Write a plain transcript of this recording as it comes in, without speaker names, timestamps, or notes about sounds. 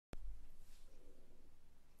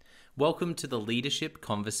Welcome to the Leadership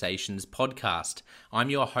Conversations podcast. I'm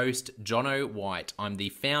your host, Jono White. I'm the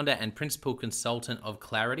founder and principal consultant of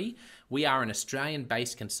Clarity. We are an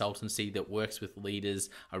Australian-based consultancy that works with leaders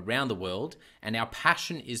around the world, and our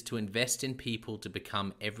passion is to invest in people to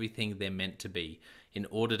become everything they're meant to be in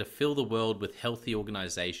order to fill the world with healthy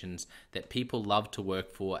organizations that people love to work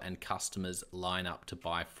for and customers line up to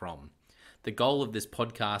buy from. The goal of this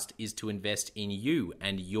podcast is to invest in you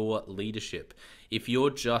and your leadership. If you're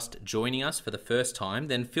just joining us for the first time,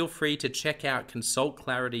 then feel free to check out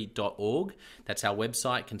consultclarity.org. That's our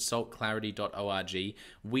website, consultclarity.org.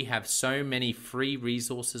 We have so many free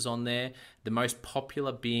resources on there, the most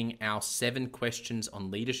popular being our 7 Questions on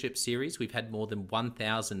Leadership series. We've had more than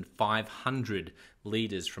 1,500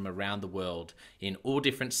 leaders from around the world in all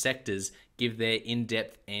different sectors give their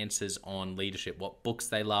in-depth answers on leadership, what books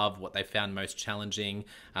they love, what they found most challenging,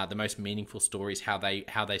 the most meaningful stories, how they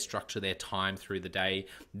structure their time through the day.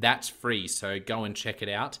 That's free, so go and check it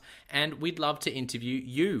out. And we'd love to interview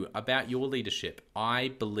you about your leadership. I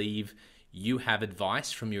believe you have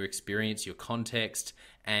advice from your experience, your context,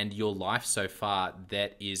 and your life so far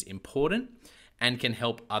that is important and can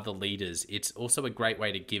help other leaders. It's also a great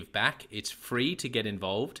way to give back. It's free to get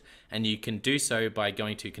involved, and you can do so by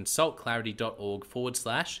going to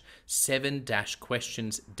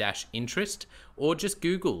consultclarity.org/7-questions-interest, or just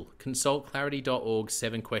Google consultclarity.org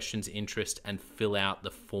 7 questions interest and fill out the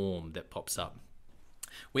form that pops up.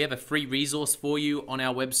 We have a free resource for you on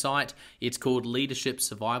our website. It's called Leadership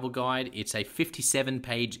Survival Guide. It's a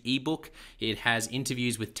 57-page ebook. It has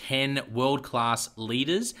interviews with 10 world-class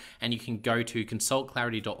leaders, and you can go to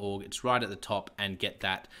consultclarity.org. It's right at the top, and get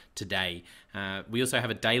that today. We also have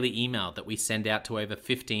a daily email that we send out to over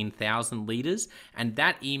 15,000 leaders, and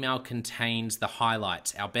that email contains the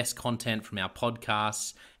highlights, our best content from our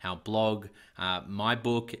podcasts, our blog, my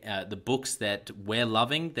book, the books that we're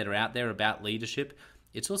loving that are out there about leadership.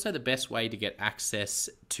 It's also the best way to get access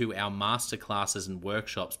to our masterclasses and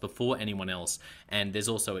workshops before anyone else. And there's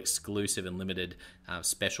also exclusive and limited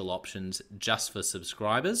special options just for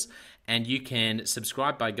subscribers. And you can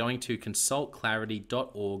subscribe by going to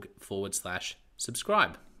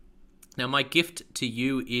consultclarity.org/subscribe. Now, my gift to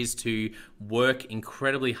you is to work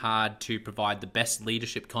incredibly hard to provide the best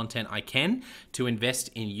leadership content I can to invest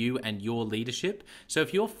in you and your leadership. So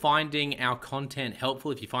if you're finding our content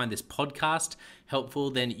helpful, if you find this podcast helpful,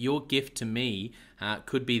 then your gift to me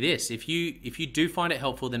could be this. If you do find it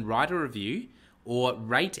helpful, then write a review or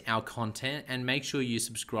rate our content and make sure you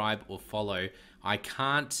subscribe or follow. I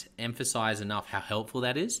can't emphasize enough how helpful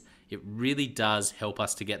that is. It really does help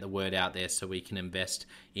us to get the word out there so we can invest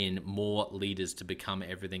in more leaders to become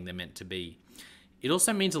everything they're meant to be. It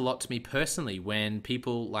also means a lot to me personally when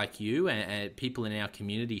people like you and people in our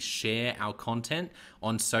community share our content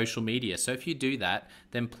on social media. So if you do that,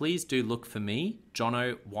 then please do look for me,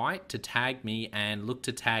 Jono White, to tag me, and look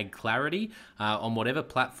to tag Clarity on whatever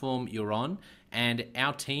platform you're on. And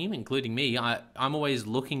our team, including me, I'm always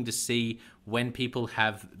looking to see when people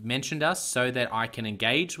have mentioned us so that I can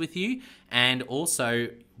engage with you. And also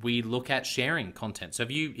we look at sharing content. So if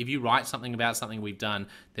you write something about something we've done,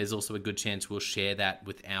 there's also a good chance we'll share that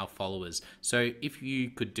with our followers. So if you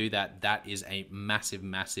could do that, that is a massive,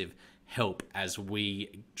 massive help as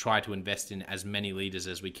we try to invest in as many leaders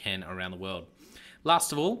as we can around the world.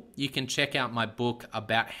 Last of all, you can check out my book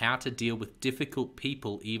about how to deal with difficult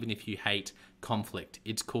people even if you hate conflict.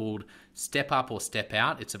 It's called Step Up or Step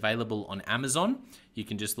Out. It's available on Amazon. You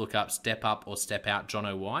can just look up Step Up or Step Out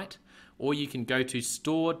Jono White, or you can go to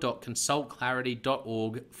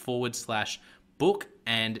store.consultclarity.org/book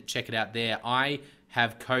and check it out there. I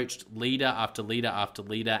have coached leader after leader after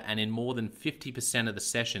leader, and in more than 50% of the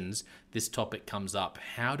sessions, this topic comes up.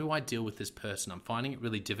 How do I deal with this person? I'm finding it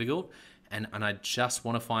really difficult, and I just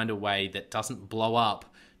want to find a way that doesn't blow up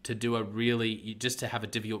to just to have a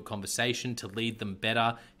difficult conversation, to lead them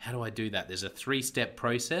better. How do I do that? There's a 3-step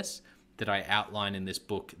process that I outline in this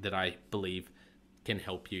book that I believe can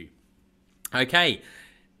help you. Okay,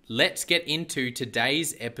 let's get into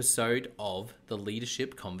today's episode of the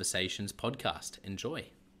Leadership Conversations podcast. Enjoy.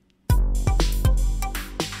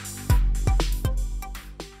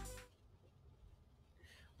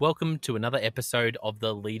 Welcome to another episode of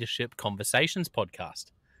the Leadership Conversations podcast.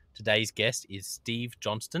 Today's guest is Steve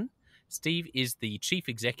Johnston. Steve is the Chief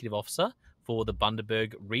Executive Officer for the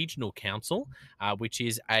Bundaberg Regional Council, which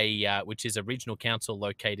is a regional council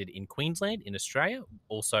located in Queensland, in Australia.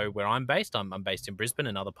 Also, where I'm based, I'm based in Brisbane,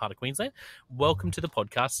 another part of Queensland. Welcome to the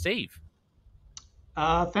podcast, Steve.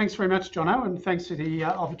 Thanks very much, Jono, and thanks for the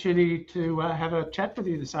opportunity to have a chat with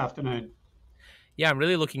you this afternoon. Yeah, I'm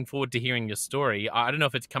really looking forward to hearing your story. I don't know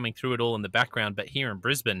if it's coming through at all in the background, but here in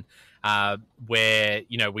Brisbane, where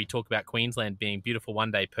we talk about Queensland being beautiful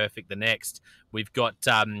one day, perfect the next, we've got.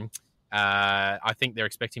 I think they're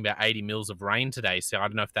expecting about 80 mils of rain today, so I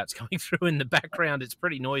don't know if that's coming through in the background. It's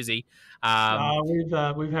pretty noisy. Um,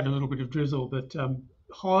 We've had a little bit of drizzle, but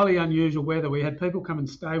highly unusual weather. We had people come and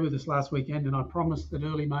stay with us last weekend, and I promised that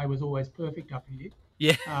early May was always perfect up here,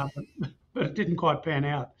 yeah, but it didn't quite pan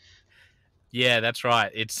out. Yeah, that's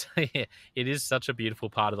right. It's it is such a beautiful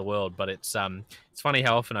part of the world, but it's funny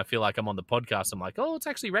how often I feel like I'm on the podcast. I'm like, oh, it's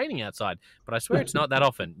actually raining outside, but I swear it's not that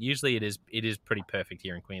often. Usually, it is pretty perfect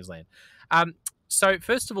here in Queensland. Um, so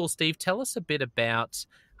first of all, Steve, tell us a bit about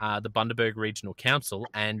the Bundaberg Regional Council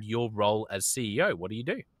and your role as CEO. What do you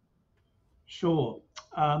do? Sure.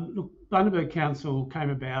 Look, Bundaberg Council came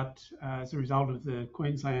about as a result of the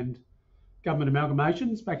Queensland government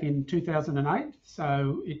amalgamations back in 2008.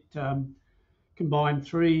 So it combined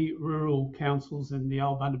three rural councils and the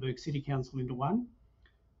old Bundaberg City Council into one,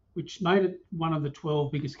 which made it one of the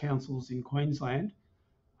 12 biggest councils in Queensland.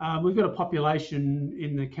 We've got a population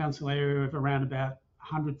in the council area of around about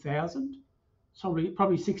 100,000.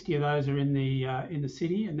 Probably 60 of those are in the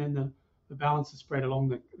city, and then the balance is spread along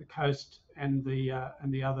the coast and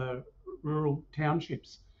the other rural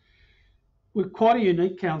townships. We're quite a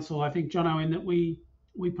unique council, I think, Jono, in that we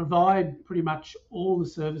provide pretty much all the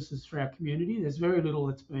services for our community. There's very little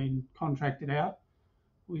that's been contracted out.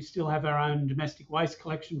 We still have our own domestic waste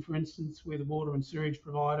collection, for instance. We're the water and sewage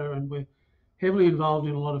provider, and we're heavily involved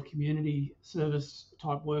in a lot of community service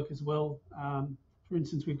type work as well. For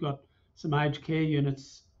instance, we've got some aged care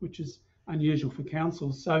units, which is unusual for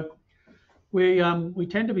councils. So we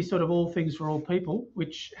tend to be sort of all things for all people,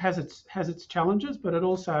 which has its challenges, but it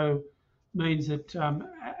also means that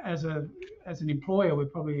as an employer, we're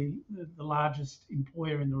probably the largest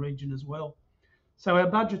employer in the region as well. So our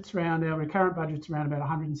recurrent budget's around about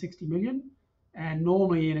 160 million, and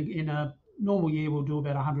normally in a normal year we'll do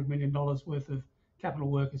about 100 million dollars worth of capital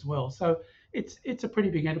work as well. So it's a pretty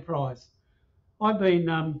big enterprise. I've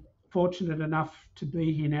been fortunate enough to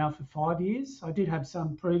be here now for 5 years. I did have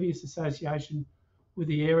some previous association with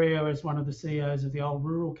the area as one of the CEOs of the old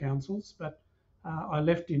rural councils, but I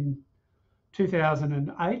left in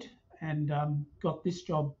 2008 and got this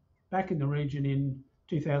job back in the region in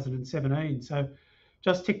 2017. So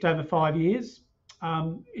just ticked over 5 years.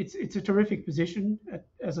 It's a terrific position.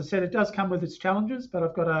 As I said, it does come with its challenges, but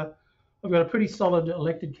I've got a pretty solid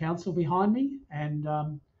elected council behind me, and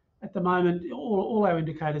at the moment, all our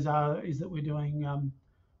indicators is that we're doing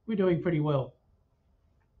pretty well.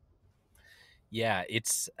 Yeah,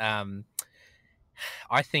 it's I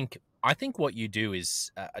think what you do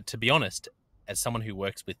is, to be honest, as someone who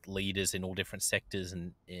works with leaders in all different sectors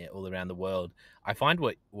and all around the world, I find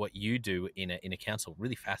what you do in a council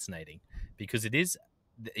really fascinating, because it is.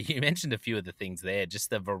 You mentioned a few of the things there,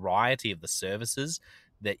 just the variety of the services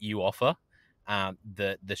that you offer,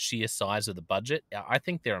 the sheer size of the budget. I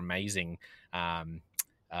think they're amazing.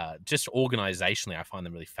 Just organizationally, I find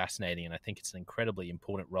them really fascinating, and I think it's an incredibly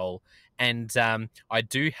important role. And I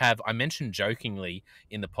mentioned jokingly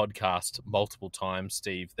in the podcast multiple times,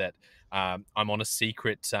 Steve, that I'm on a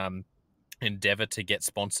secret endeavor to get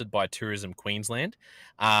sponsored by Tourism Queensland.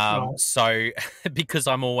 Right. So because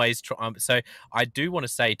I'm always trying, so I do want to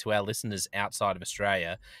say to our listeners outside of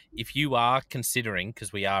Australia, if you are considering,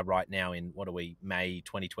 because we are right now in, what are we, May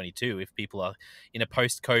 2022, if people are in a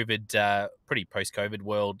pretty post-COVID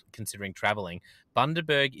world considering traveling,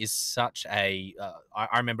 Bundaberg is such a,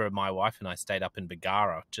 I remember my wife and I stayed up in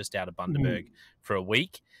Bargara, just out of Bundaberg, for a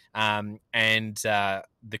week. And the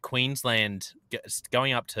Queensland,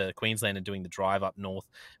 going up to Queensland and doing the drive up north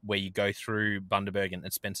where you go through Bundaberg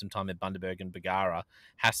and spend some time at Bundaberg and Bargara,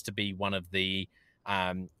 has to be one of the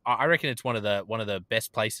I reckon it's one of the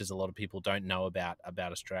best places a lot of people don't know about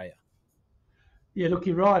Australia. Yeah, look,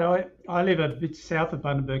 you're right. I live a bit south of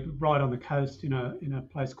Bundaberg, right on the coast, in a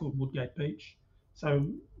place called Woodgate Beach. So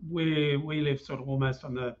we live sort of almost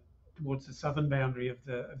towards the southern boundary of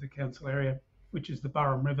the council area, which is the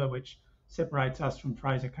Burrum River, which separates us from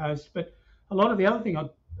Fraser Coast. But a lot of the other thing a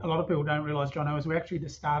lot of people don't realise, John, is we're actually the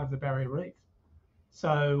start of the Barrier Reef.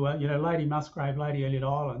 So Lady Musgrave, Lady Elliot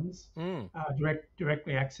Islands,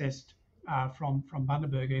 directly accessed from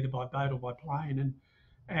Bundaberg either by boat or by plane,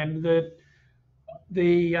 and the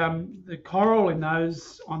coral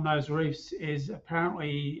on those reefs is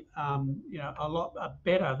apparently a lot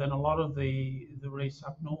better than a lot of the reefs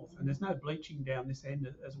up north, and there's no bleaching down this end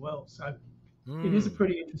as well. So it is a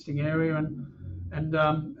pretty interesting area, and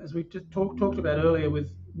as we just talked about earlier, with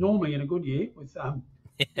normally in a good year with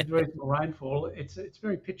reasonable rainfall, it's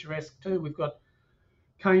very picturesque too. We've got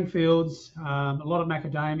cane fields, a lot of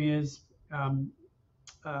macadamias,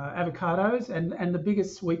 avocados, and the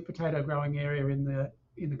biggest sweet potato growing area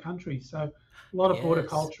in the country. So a lot of Yes.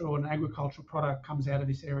 horticultural and agricultural product comes out of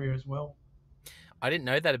this area as well. I didn't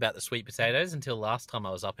know that about the sweet potatoes until last time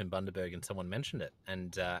I was up in Bundaberg and someone mentioned it,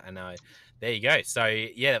 there you go. So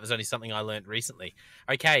yeah, that was only something I learned recently.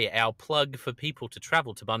 Okay, our plug for people to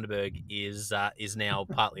travel to Bundaberg is now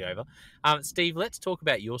partly over. Steve, let's talk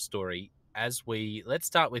about your story. Let's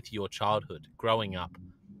start with your childhood, growing up.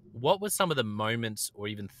 What were some of the moments or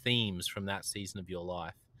even themes from that season of your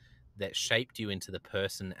life that shaped you into the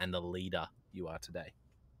person and the leader you are today?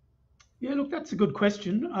 Yeah, look, that's a good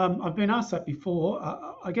question. I've been asked that before.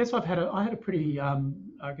 I guess I had a pretty,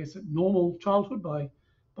 I guess, a normal childhood by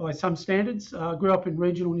some standards. Grew up in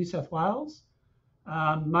regional New South Wales.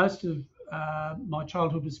 Most of my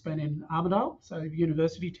childhood was spent in Armidale, so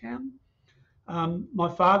university town. My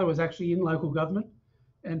father was actually in local government,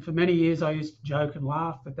 and for many years I used to joke and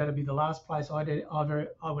laugh that that'd be the last place I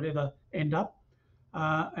would ever end up.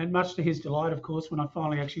 And much to his delight, of course, when I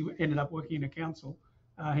finally actually ended up working in a council,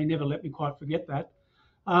 he never let me quite forget that.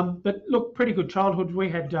 But look, pretty good childhood. We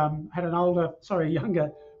had a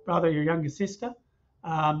younger brother, a younger sister.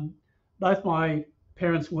 Um, Both my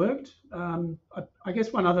parents worked. I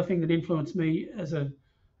guess one other thing that influenced me as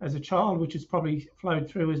a child, which has probably flowed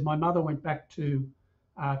through, is my mother went back to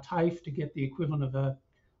TAFE to get the equivalent of a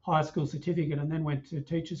high school certificate, and then went to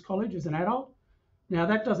teachers college as an adult. Now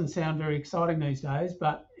that doesn't sound very exciting these days,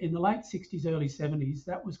 but in the late 60s, early 70s,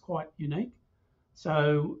 that was quite unique.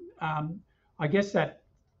 So I guess that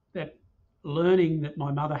learning that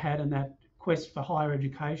my mother had and that quest for higher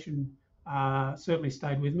education certainly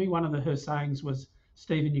stayed with me. One of her sayings was,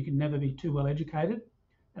 "Stephen, you can never be too well educated,"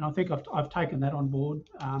 and I think I've taken that on board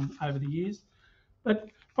over the years. But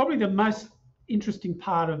probably the most interesting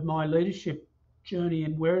part of my leadership journey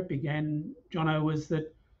and where it began, Jono, was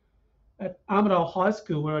that at Armidale High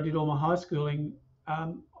School, where I did all my high schooling,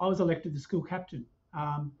 I was elected the school captain.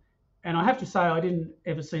 And I have to say, I didn't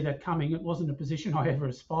ever see that coming. It wasn't a position I ever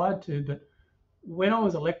aspired to. But when I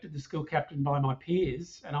was elected the school captain by my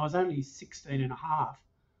peers, and I was only 16 and a half,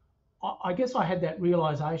 I guess I had that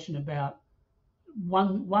realization about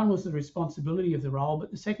one was the responsibility of the role, but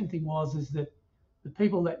the second thing is that the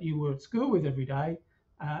people that you were at school with every day,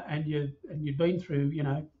 and you'd been through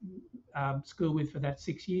school with for that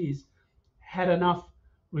 6 years, had enough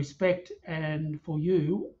respect and for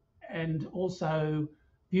you, and also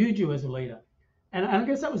viewed you as a leader. And I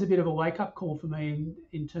guess that was a bit of a wake up call for me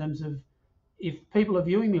in terms of, if people are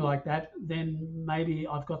viewing me like that, then maybe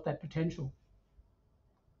I've got that potential.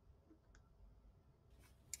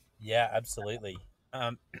 Yeah, absolutely.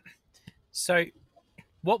 So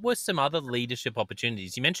what were some other leadership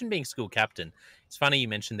opportunities? You mentioned being school captain. It's funny you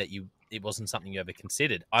mentioned that it wasn't something you ever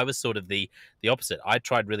considered. I was sort of the opposite. I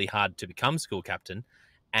tried really hard to become school captain,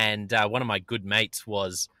 and one of my good mates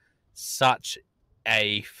was such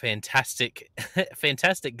a fantastic,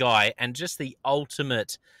 fantastic guy, and just the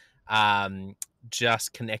ultimate,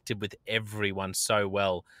 just connected with everyone so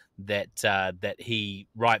well that he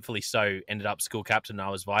rightfully so ended up school captain. And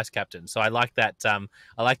I was vice captain, so I like that.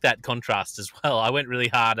 I like that contrast as well. I went really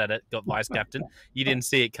hard at it, got vice captain. You didn't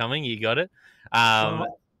see it coming, you got it. Um,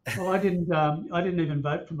 Well, well, I didn't. I didn't even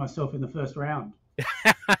vote for myself in the first round.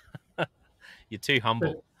 you're too But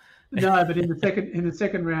humble. no, but in the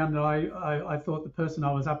second round, I thought the person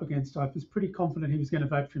I was up against, I was pretty confident he was going to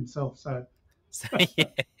vote for himself. So So, yeah.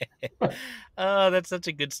 Oh, that's such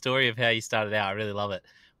a good story of how you started out. I really love it.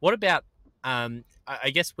 What about,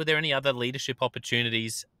 I guess, were there any other leadership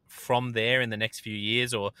opportunities from there in the next few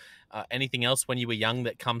years, or anything else when you were young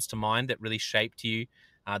that comes to mind that really shaped you?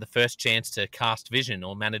 The first chance to cast vision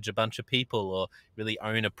or manage a bunch of people or really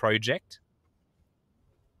own a project?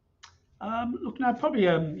 look, no, probably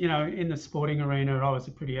in the sporting arena, I was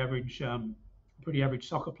a pretty average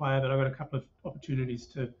soccer player, but I got a couple of opportunities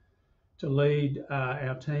to lead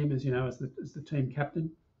our team as the team captain,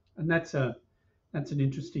 and that's an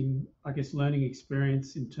interesting, I guess, learning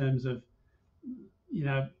experience in terms of you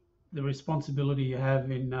know the responsibility you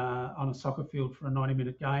have in on a soccer field for a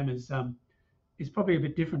 90-minute game is probably a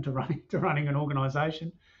bit different to running an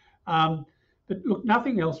organisation. Um, but look,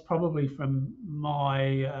 nothing else probably from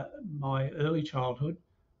my early childhood,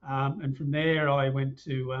 and from there I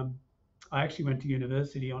actually went to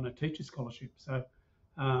university on a teacher scholarship. So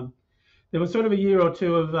um, there was sort of a year or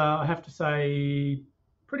two of, I have to say,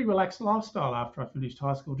 pretty relaxed lifestyle after I finished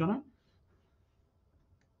high school, Jono.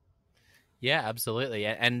 Yeah, absolutely.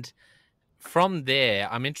 And from there,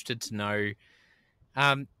 I'm interested to know.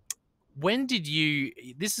 Um, When did you?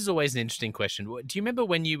 This is always an interesting question. Do you remember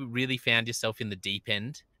when you really found yourself in the deep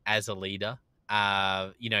end as a leader?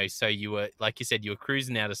 So you were, like you said, you were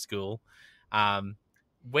cruising out of school. Um,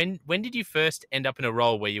 when did you first end up in a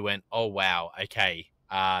role where you went, oh wow, okay,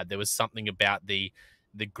 there was something about the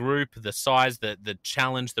group, the size, the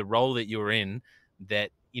challenge, the role that you were in,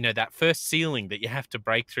 that that first ceiling that you have to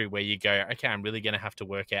break through, where you go, okay, I'm really going to have to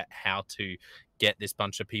work out how to get this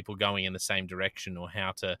bunch of people going in the same direction, or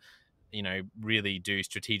how to really do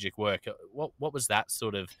strategic work. What was that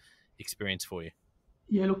sort of experience for you?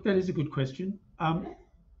 Yeah, look, that is a good question.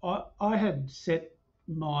 I had set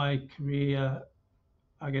my career,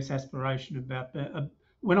 I guess, aspiration about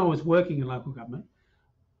when I was working in local government.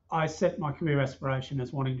 I set my career aspiration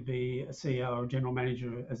as wanting to be a CEO or a general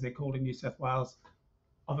manager, as they're called in New South Wales,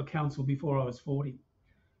 of a council before I was 40.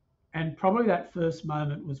 And probably that first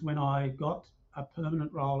moment was when I got a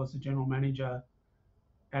permanent role as a general manager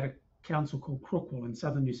at a council called Crookwell in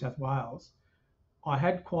southern New South Wales. I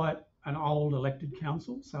had quite an old elected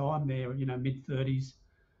council, so I'm there, mid 30s,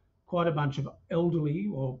 quite a bunch of elderly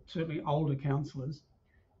or certainly older councillors.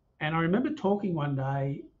 And I remember talking one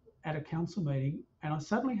day at a council meeting, and I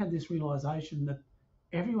suddenly had this realization that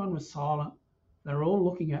everyone was silent. They were all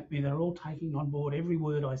looking at me, they were all taking on board every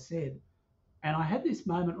word I said. And I had this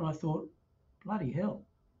moment where I thought, bloody hell,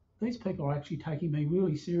 these people are actually taking me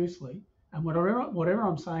really seriously. And whatever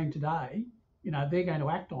I'm saying today, they're going to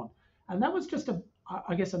act on. And that was just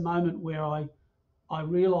I guess, a moment where I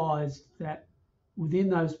realised that within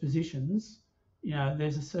those positions,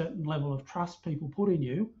 there's a certain level of trust people put in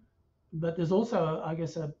you, but there's also, I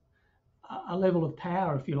guess, a level of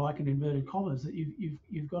power, if you like, in inverted commas, that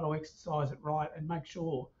you've got to exercise it right and make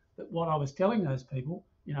sure that what I was telling those people,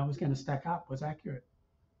 was going to stack up, was accurate.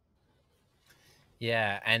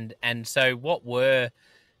 Yeah, and so what were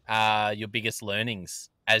your biggest learnings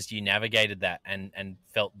as you navigated that, and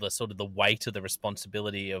felt the sort of the weight of the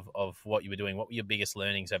responsibility of what you were doing? What were your biggest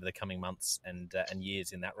learnings over the coming months and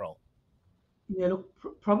years in that role? Yeah,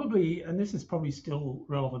 look, probably, and this is probably still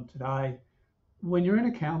relevant today. When you're in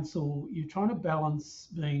a council, you're trying to balance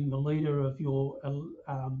being the leader of your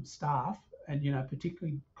staff, and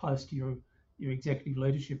particularly close to your executive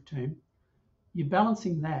leadership team. You're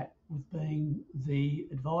balancing that with being the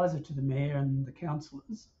advisor to the mayor and the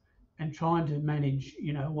councillors, and trying to manage,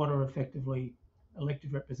 what are effectively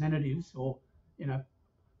elected representatives, or you know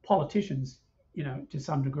politicians, to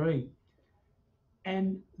some degree.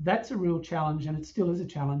 And that's a real challenge, and it still is a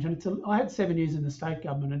challenge. And I had 7 years in the state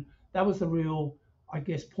government, and that was the real, I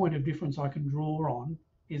guess, point of difference I can draw on,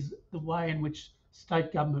 is the way in which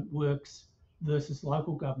state government works versus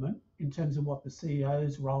local government in terms of what the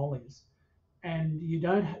CEO's role is. And you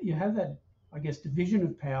have that, I guess, division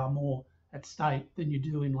of power more at state than you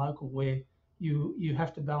do in local, where you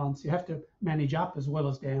have to balance, you have to manage up as well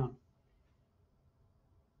as down.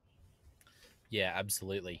 Yeah,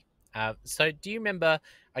 absolutely. So, do you remember,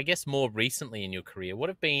 I guess, more recently in your career, what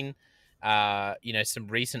have been, some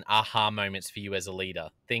recent aha moments for you as a leader?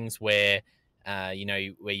 Things where,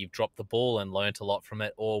 where you've dropped the ball and learnt a lot from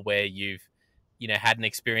it, or where you've, had an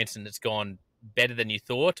experience and it's gone better than you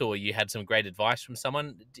thought, or you had some great advice from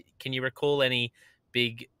someone. Can you recall any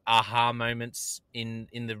big aha moments in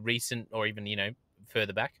the recent, or even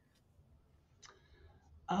further back?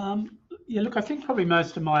 Yeah, look, I think probably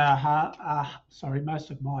most of my aha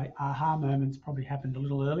moments probably happened a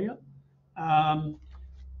little earlier. Um,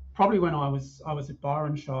 Probably when I was at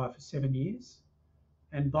Byron Shire for 7 years,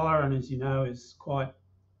 and Byron, as you know, is quite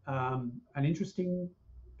an interesting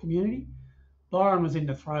community. Byron was in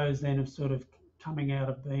the throes then of sort of coming out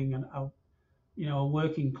of being a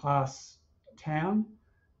working class town,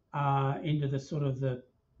 into the sort of the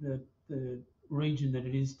region that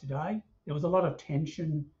it is today. There was a lot of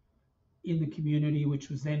tension in the community, which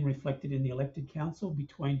was then reflected in the elected council,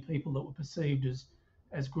 between people that were perceived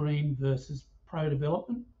as green versus pro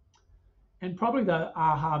development. And probably the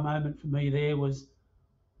aha moment for me there was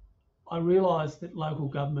I realised that local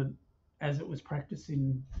government, as it was practiced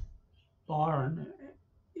in Byron,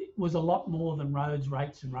 it was a lot more than roads,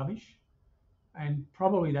 rates, and rubbish. And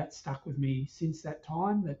probably that stuck with me since that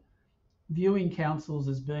time, that viewing councils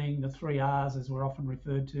as being the three R's, as we're often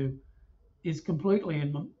referred to, is completely,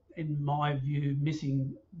 in my view,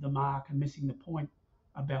 missing the mark and missing the point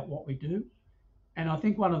about what we do. And I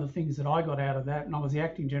think one of the things that I got out of that, and I was the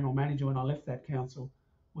acting general manager when I left that council,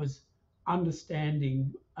 was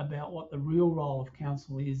understanding about what the real role of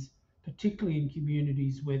council is, particularly in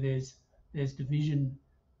communities where there's division,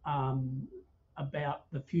 um,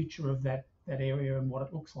 about the future of that area and what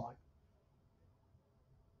it looks like.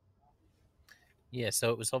 Yeah,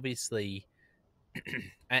 so it was obviously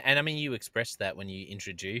And I mean, you expressed that when you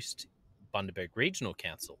introduced Bundaberg Regional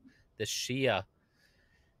Council. The sheer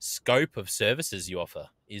scope of services you offer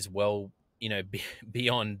is well,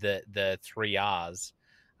 beyond the three R's.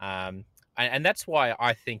 And that's why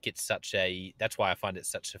I think that's why I find it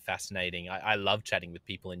such a fascinating. I love chatting with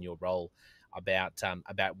people in your role about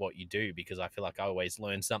what you do, because I feel like I always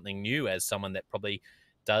learn something new as someone that probably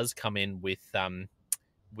does come in with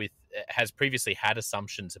has previously had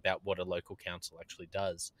assumptions about what a local council actually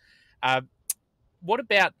does. Uh, what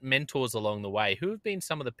about mentors along the way? Who have been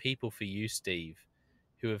some of the people for you, Steve,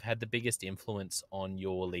 who have had the biggest influence on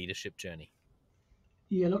your leadership journey?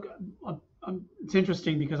 Yeah, look, it's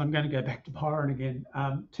interesting because I'm going to go back to Byron again.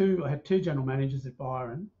 I had two general managers at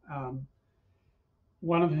Byron,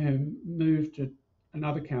 one of whom moved to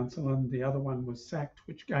another council and the other one was sacked,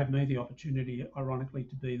 which gave me the opportunity, ironically,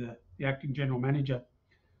 to be the acting general manager.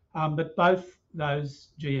 But both those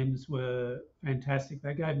GMs were fantastic.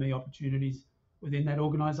 They gave me opportunities within that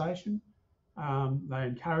organisation. They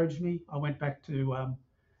encouraged me. I went back to,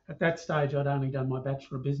 at that stage, I'd only done my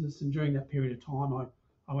Bachelor of Business, and during that period of time,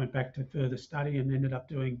 I went back to further study and ended up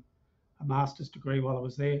doing a master's degree while I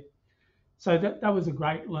was there. So that was a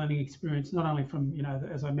great learning experience, not only from,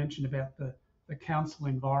 as I mentioned about the council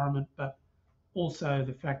environment, but also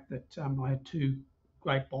the fact that I had two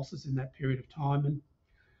great bosses in that period of time. And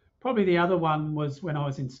probably the other one was when I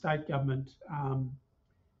was in state government,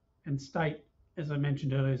 and state, as I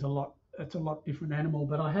mentioned earlier, it's a lot different animal.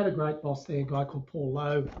 But I had a great boss there, a guy called Paul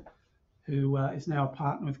Lowe, who is now a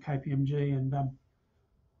partner with KPMG, and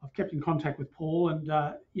I've kept in contact with Paul. And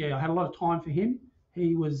yeah, I had a lot of time for him.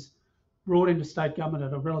 He was brought into state government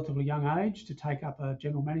at a relatively young age to take up a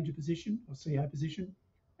general manager position or CEO position,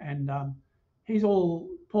 and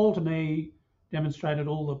Paul to me demonstrated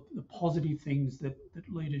all the positive things that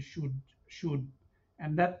leaders should,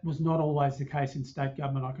 and that was not always the case in state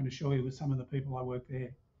government. I can assure you, with some of the people I worked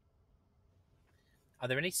there. Are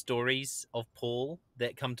there any stories of Paul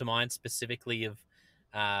that come to mind specifically of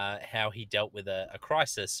how he dealt with a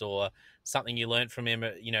crisis, or something you learned from him,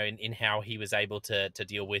 in how he was able to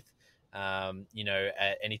deal with,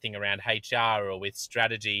 anything around HR or with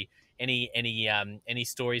strategy? Any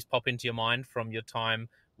stories pop into your mind from your time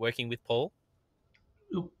working with Paul?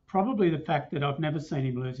 Look, probably the fact that I've never seen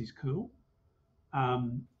him lose his cool,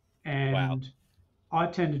 um, Wow. and I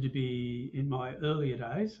tended to be, in my earlier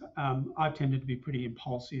days, I tended to be pretty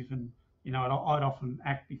impulsive, and I'd often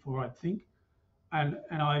act before I'd think. And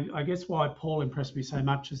I guess why Paul impressed me so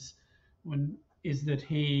much is that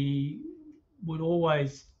he would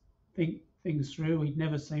always think things through. He'd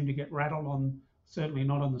never seem to get rattled on, certainly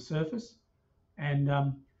not on the surface, and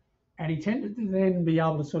and he tended to then be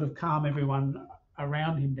able to sort of calm everyone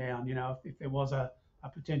around him down. If there was a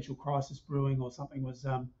potential crisis brewing or something was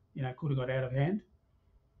could have got out of hand.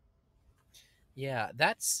 Yeah,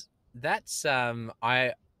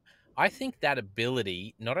 I think that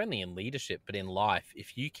ability, not only in leadership but in life,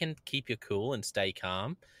 if you can keep your cool and stay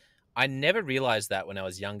calm. I never realized that when I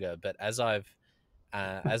was younger, but as I've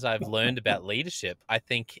learned about leadership, I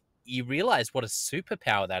think you realize what a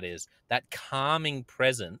superpower that is. That calming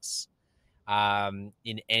presence,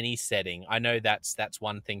 in any setting. I know that's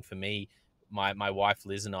one thing for me. My wife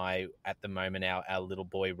Liz and I, at the moment, our little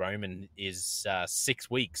boy Roman is 6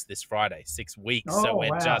 weeks this Friday. 6 weeks, so Oh we're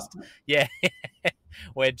wow! just, yeah,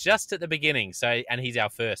 we're just at the beginning. So, and he's our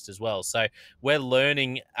first as well. So we're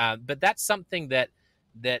learning. But that's something that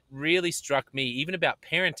really struck me, even about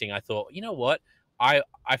parenting. I thought, you know what, I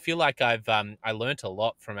feel like I learnt a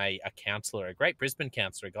lot from a counsellor, a great Brisbane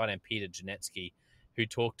counsellor, a guy named Peter Janetsky, who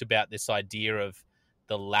talked about this idea of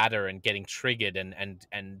the ladder and getting triggered,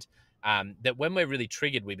 and that when we're really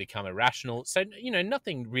triggered, we become irrational. So,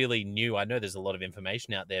 nothing really new. I know there's a lot of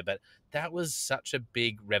information out there, but that was such a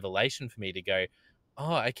big revelation for me to go,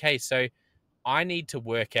 oh, okay, so I need to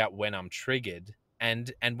work out when I'm triggered.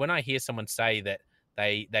 And when I hear someone say that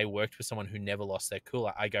they worked with someone who never lost their cool,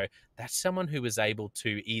 I go, that's someone who was able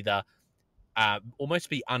to either almost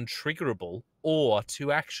be untriggerable, or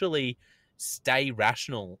to actually stay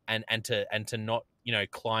rational and to not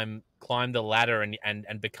climb the ladder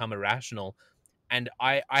and become irrational. And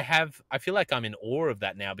I feel like I'm in awe of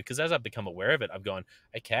that now, because as I've become aware of it, I've gone,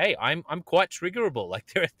 okay, I'm quite triggerable. Like,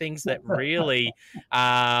 there are things that really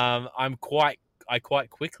I quite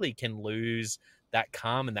quickly can lose that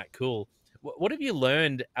calm and that cool. What have you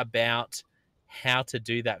learned about how to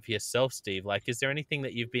do that for yourself, Steve? Like, is there anything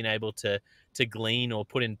that you've been able to glean or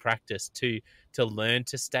put in practice to learn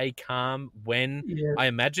to stay calm when, Yeah. I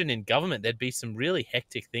imagine, in government there'd be some really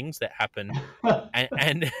hectic things that happen,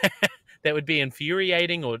 and that would be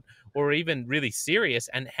infuriating, or even really serious?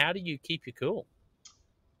 And how do you keep your cool?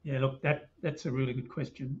 Yeah, look, that's a really good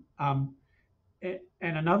question. And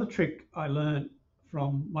another trick I learned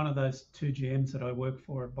from one of those two GMs that I worked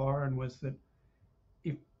for at Byron was that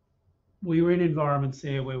if we were in environments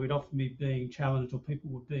there where we'd often be being challenged or people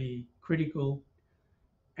would be critical,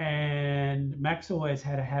 and Max always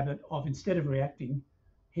had a habit of, instead of reacting,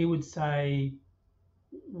 he would say,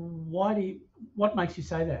 "Why do you? What makes you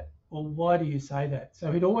say that? Or why do you say that?"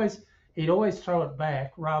 So he'd always throw it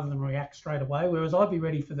back rather than react straight away. Whereas I'd be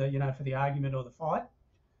ready for the argument or the fight,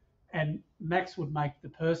 and Max would make the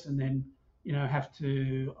person then have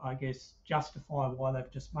to, I guess, justify why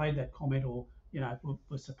they've just made that comment, or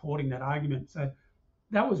were supporting that argument. So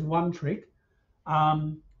that was one trick.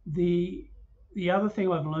 The other thing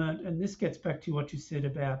I've learned, and this gets back to what you said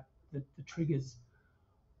about the triggers.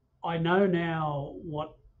 I know now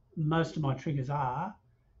what most of my triggers are,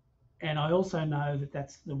 and I also know that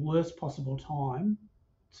that's the worst possible time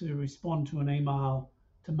to respond to an email,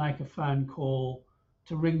 to make a phone call,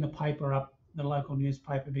 to ring the paper up, the local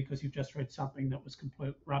newspaper, because you've just read something that was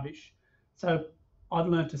complete rubbish. So I've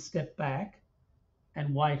learned to step back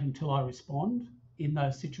and wait until I respond in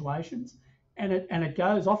those situations. And it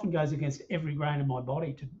often goes against every grain of my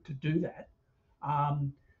body to do that.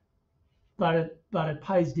 Um, but it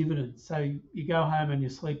pays dividends. So you go home and you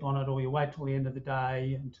sleep on it, or you wait till the end of the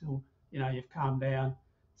day until you've calmed down.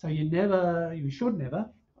 So you should never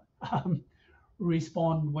um,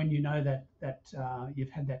 respond when you know that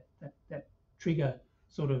you've had that trigger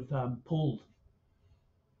sort of pulled.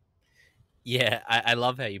 Yeah, I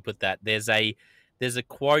love how you put that. There's a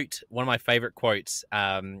quote, one of my favorite quotes,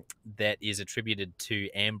 that is attributed to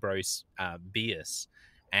Ambrose Bierce,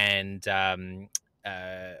 and the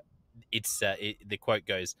quote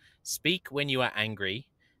goes, "Speak when you are angry,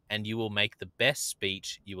 and you will make the best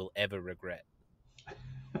speech you will ever regret."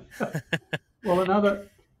 Well, another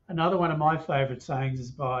one of my favourite sayings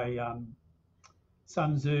is by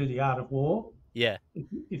Sun Tzu, The Art of War. Yeah,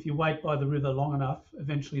 If you wait by the river long enough,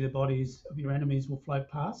 eventually the bodies of your enemies will float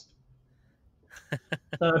past.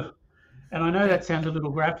 So, and I know that sounds a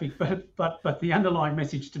little graphic, but the underlying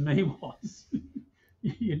message to me was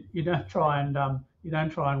you don't try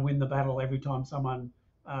and win the battle every time someone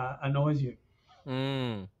annoys you.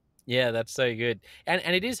 mm. Yeah, that's so good.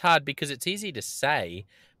 And it is hard because it's easy to say,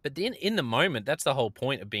 but then in the moment, that's the whole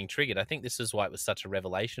point of being triggered. I think this is why it was such a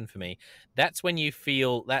revelation for me. That's when you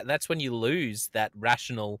feel that's when you lose that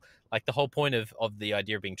rational, like the whole point of the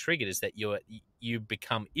idea of being triggered is that you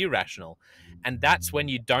become irrational. And that's when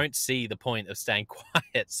you don't see the point of staying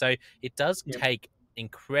quiet. So it does Yep. take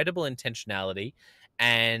incredible intentionality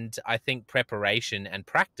and I think preparation and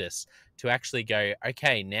practice to actually go,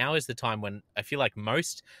 okay, now is the time when I feel like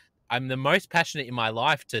I'm the most passionate in my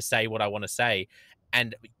life to say what I want to say.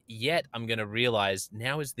 And yet I'm going to realize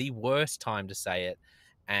now is the worst time to say it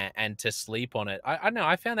and to sleep on it. I know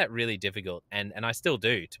I found that really difficult and I still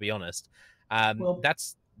do, to be honest. Well,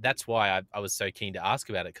 That's why I was so keen to ask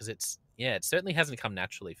about it because it certainly hasn't come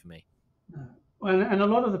naturally for me. no. And a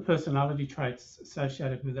lot of the personality traits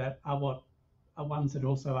associated with that are what are ones that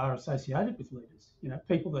also are associated with leaders.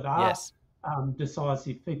 People that are Yes.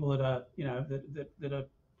 decisive, people that are that are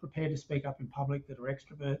prepared to speak up in public, that are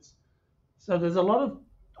extroverts. So there's a lot of,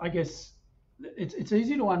 I guess, it's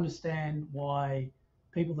easy to understand why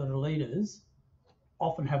people that are leaders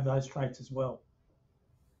often have those traits as well.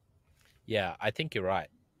 Yeah, I think you're right.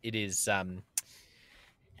 It is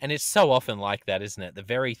and it's so often like that, isn't it? The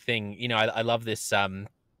very thing, I love this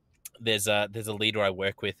there's a leader I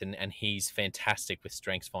work with, and he's fantastic with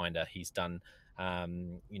StrengthsFinder. He's done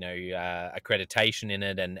accreditation in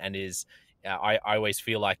it, and is I always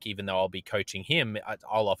feel like even though I'll be coaching him,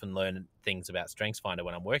 I'll often learn things about StrengthsFinder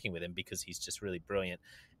when I'm working with him because he's just really brilliant.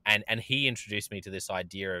 And he introduced me to this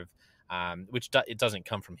idea of it doesn't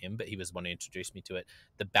come from him, but he was the one who introduced me to it.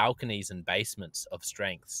 The balconies and basements of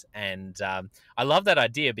strengths, and I love that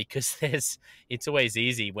idea because it's always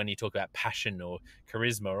easy when you talk about passion or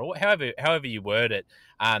charisma or however you word it.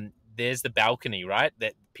 There's the balcony, right?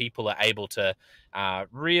 That people are able to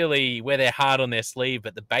really wear their heart on their sleeve,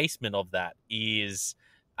 but the basement of that is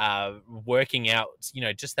working out,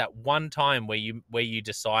 just that one time where you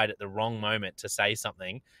decide at the wrong moment to say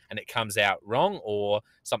something and it comes out wrong, or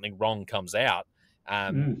something wrong comes out,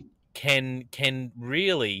 um, Mm. can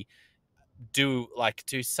really do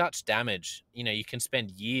such damage. You can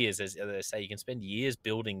spend years, as they say, you can spend years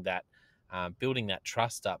building that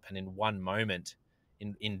trust up, and in one moment,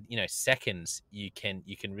 in seconds, you can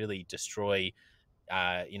really destroy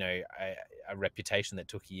a reputation that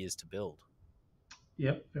took years to build.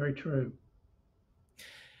 Yep, very true.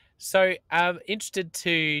 So, interested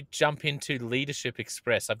to jump into Leadership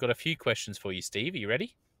Express. I've got a few questions for you, Steve. Are you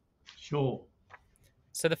ready? Sure.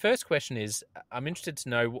 So the first question is, I'm interested to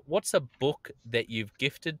know what's a book that you've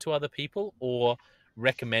gifted to other people or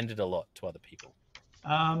recommended a lot to other people?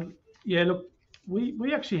 Um, yeah, look,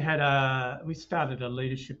 we actually we started a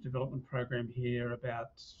leadership development program here about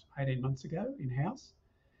 18 months ago in house,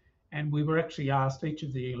 and we were actually asked. Each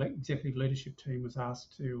of the executive leadership team was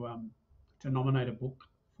asked to nominate a book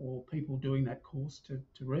for people doing that course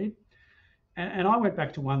to read, and I went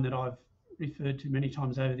back to one that I've referred to many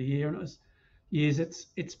times over the year, and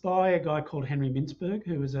it's by a guy called Henry Mintzberg,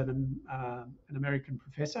 who was an American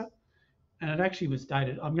professor, and it actually was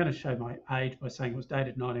dated. I'm going to show my age by saying it was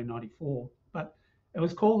dated 1994, but it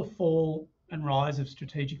was called The Fall and Rise of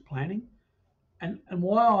Strategic Planning. And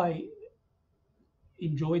why I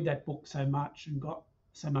enjoyed that book so much and got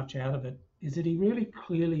so much out of it is that he really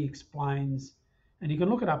clearly explains, and you can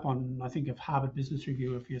look it up on, I think, of Harvard Business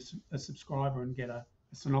Review if you're a subscriber and get a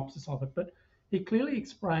synopsis of it. But he clearly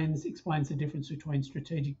explains the difference between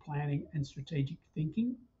strategic planning and strategic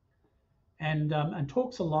thinking, and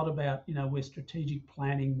talks a lot about where strategic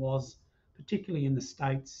planning was, particularly in the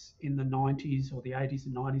States in the 90s or the 80s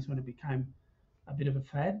and 90s when it became a bit of a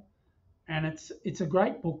fad. And it's a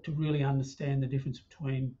great book to really understand the difference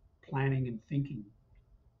between planning and thinking.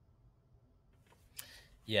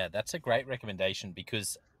 Yeah, that's a great recommendation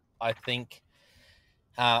because I think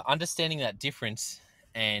understanding that difference,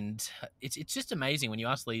 and it's just amazing when you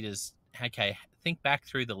ask leaders, okay, think back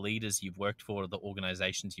through the leaders you've worked for, the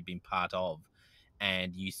organizations you've been part of,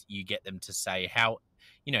 and you get them to say how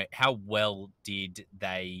well did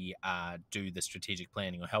they do the strategic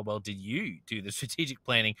planning, or how well did you do the strategic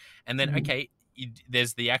planning, and then Mm. okay,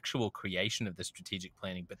 there's the actual creation of the strategic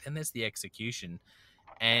planning, but then there's the execution,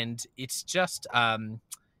 and it's just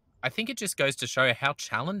I think it just goes to show how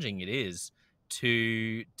challenging it is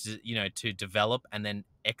to develop and then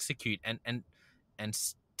execute and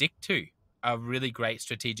stick to a really great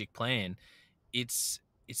strategic plan. It's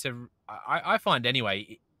it's a I find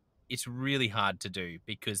anyway, it's really hard to do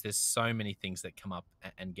because there's so many things that come up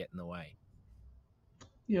and get in the way.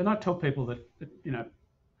 Yeah, and I tell people that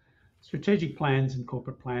strategic plans and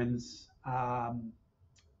corporate plans are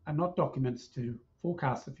not documents to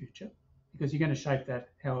forecast the future because you're going to shape that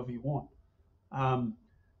however you want. Um,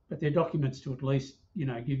 but they're documents to at least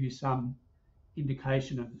give you some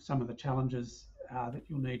indication of some of the challenges that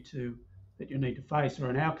you'll need to face, or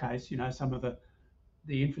in our case, some of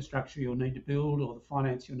the infrastructure you'll need to build or the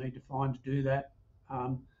finance you'll need to find to do that.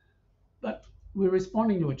 Um, but we're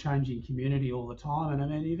responding to a changing community all the time, and I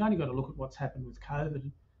mean, you've only got to look at what's happened with COVID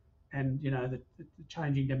and the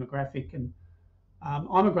changing demographic. And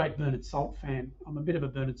I'm a great Bernard Salt fan. I'm a bit of a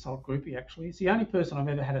Bernard Salt groupie, actually. It's the only person I've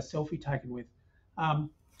ever had a selfie taken with. Um,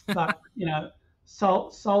 but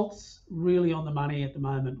Salt's really on the money at the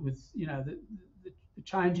moment with the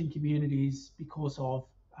change in communities because of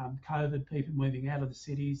COVID, people moving out of the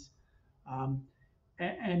cities, um,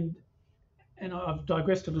 and and I've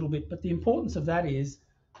digressed a little bit, but the importance of that is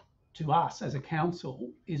to us as a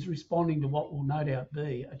council is responding to what will no doubt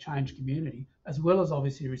be a changed community, as well as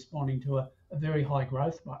obviously responding to a very high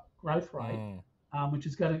growth rate, Mm. which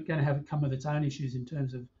is going to have come with its own issues in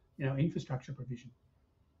terms of infrastructure provision.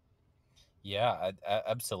 Yeah,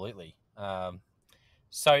 absolutely.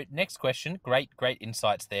 So next question, great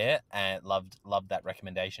insights there, and loved that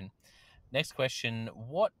recommendation. Next question: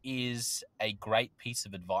 what is a great piece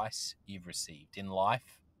of advice you've received in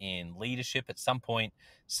life, in leadership? At some point,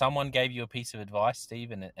 someone gave you a piece of advice,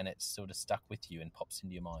 Steve, and it's sort of stuck with you and pops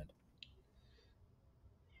into your mind.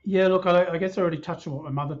 Yeah, look, I guess I already touched on what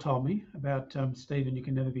my mother told me about Stephen. You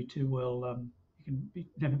can never be too well.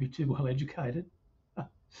 Never be too well educated.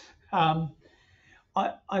 um,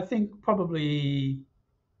 I think probably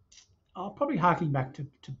harking back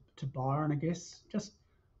to Byron, I guess, just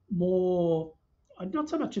more, not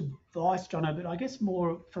so much advice, Jono, but I guess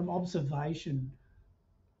more from observation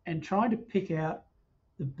and trying to pick out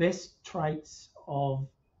the best traits of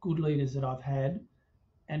good leaders that I've had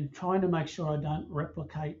and trying to make sure I don't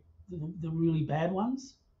replicate the really bad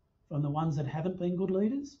ones from the ones that haven't been good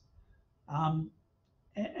leaders. Um,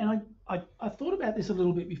 and I thought about this a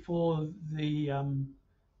little bit before you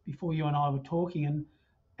and I were talking,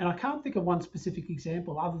 and I can't think of one specific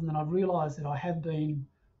example other than I've realised that I have been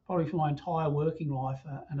probably for my entire working life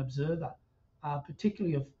an observer,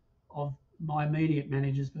 particularly of my immediate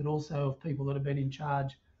managers, but also of people that have been in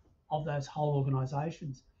charge of those whole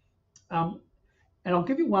organisations. Um, and I'll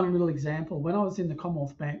give you one little example. When I was in the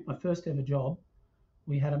Commonwealth Bank, my first ever job,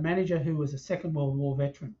 we had a manager who was a Second World War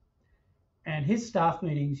veteran, and his staff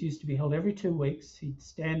meetings used to be held every 2 weeks. He'd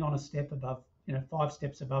stand on a step above, 5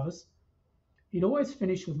 steps above us. He'd always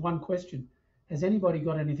finish with one question: has anybody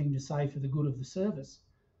got anything to say for the good of the service?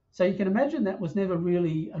 So you can imagine that was never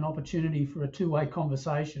really an opportunity for a two-way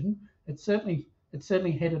conversation. It certainly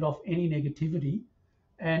headed off any negativity,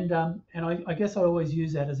 and I guess I always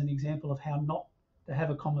use that as an example of how not to have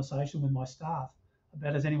a conversation with my staff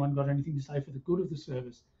about has anyone got anything to say for the good of the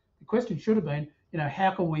service. The question should have been,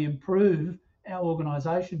 how can we improve our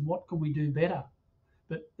organisation? What can we do better?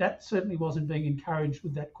 But that certainly wasn't being encouraged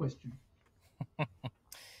with that question.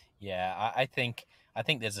 Yeah, I think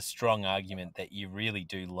there's a strong argument that you really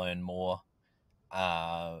do learn more,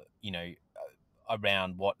 you know,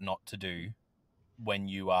 around what not to do when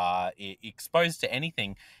you are exposed to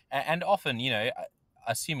anything, and often,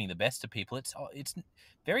 assuming the best of people, it's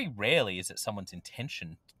very rarely is it someone's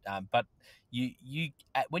intention, but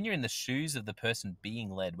when you're in the shoes of the person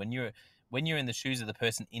being led, when you're in the shoes of the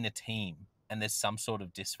person in a team, and there's some sort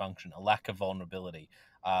of dysfunction, a lack of vulnerability,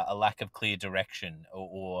 a lack of clear direction,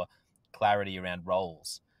 or clarity around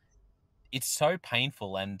roles, it's so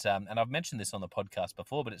painful. And I've mentioned this on the podcast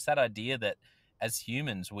before, but it's that idea that as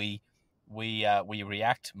humans we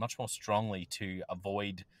react much more strongly to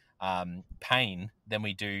avoid pain than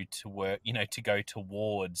we do to work, to go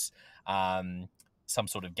towards some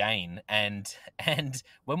sort of gain. And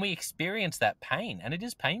when we experience that pain, and it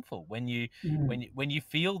is painful when you Mm. when you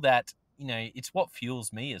feel that, it's what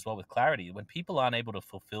fuels me as well with clarity. When people aren't able to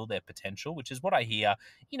fulfill their potential, which is what I hear,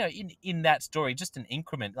 in that story, just an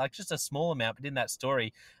increment, like just a small amount, but in that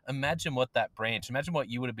story, imagine what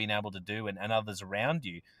you would have been able to do, and others around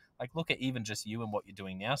you. Like, look at even just you and what you're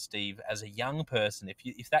doing now, Steve, as a young person.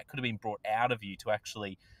 If that could have been brought out of you to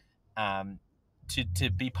actually um,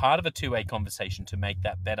 to be part of a two-way conversation to make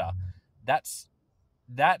that better, that's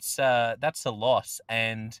that's a loss.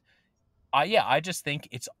 And I just think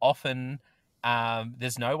it's often,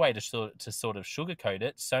 there's no way to sort of sugarcoat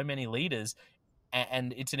it. So many leaders,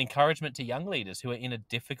 and it's an encouragement to young leaders who are in a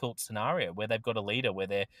difficult scenario where they've got a leader where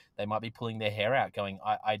they might be pulling their hair out, going,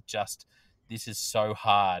 I just, this is so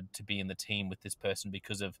hard to be in the team with this person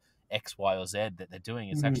because of X, Y, or Z that they're doing.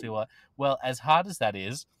 It's Mm. actually, well, as hard as that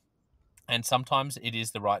is, and sometimes it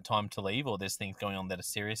is the right time to leave, or there's things going on that are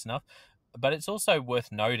serious enough. But it's also worth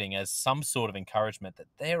noting as some sort of encouragement that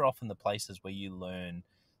they're often the places where you learn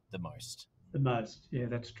the most. The most, yeah,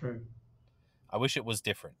 that's true. I wish it was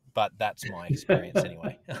different, but that's my experience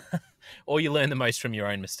anyway. Or you learn the most from your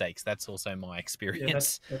own mistakes. That's also my Yeah, that's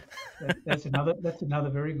experience. that's another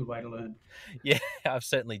very good way to learn. Yeah, I've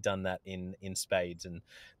certainly done that in spades, and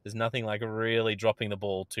there's nothing like really dropping the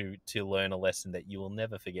ball to learn a lesson that you will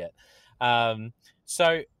never forget.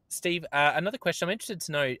 So, Steve, another question I'm interested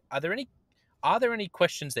to know: are there any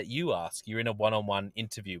questions that you ask? You're in a one-on-one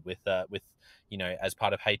interview with as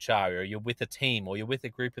part of HR, or you're with a team, or you're with a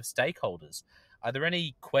group of stakeholders. Are there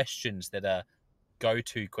any questions that are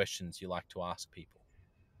go-to questions you like to ask people?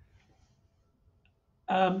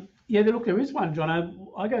 Yeah, look, there is one, John.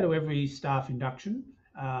 I go to every staff induction.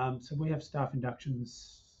 So we have staff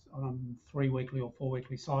inductions on 3 weekly or 4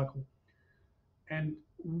 weekly cycle. And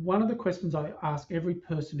one of the questions I ask every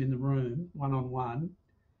person in the room, one on one,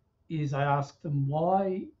 is I ask them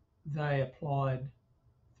why they applied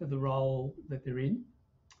for the role that they're in,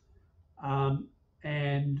 um,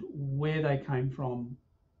 and where they came from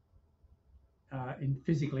in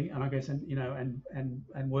physically, and I guess,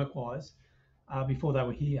 and work wise, before they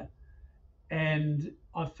were here. And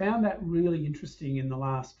I found that really interesting in the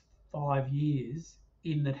last 5 years,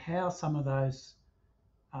 in that how some of those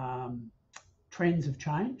um, trends have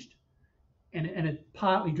changed, and it's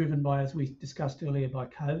partly driven by, as we discussed earlier, by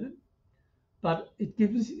COVID. But it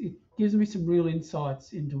gives me some real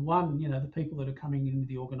insights into, one, the people that are coming into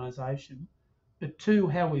the organisation, but two,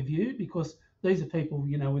 how we're viewed, because these are people,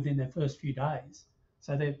 within their first few days,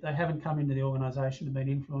 so they haven't come into the organisation and been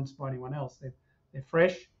influenced by anyone else. They're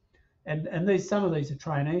fresh, and some of these are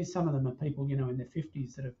trainees, some of them are people, in their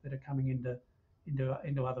 50s that are coming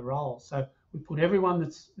into other roles. So we put everyone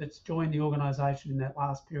that's joined the organisation in that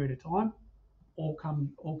last period of time, all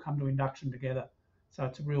come to induction together. So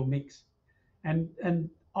it's a real mix, and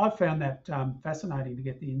I found that fascinating to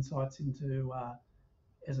get the insights into,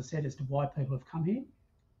 as I said, as to why people have come here.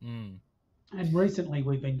 Mm, And recently,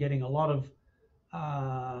 we've been getting a lot of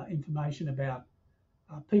information about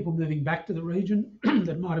people moving back to the region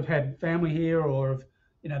that might have had family here, or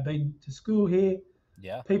have been to school here.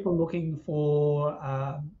 yeah. People looking for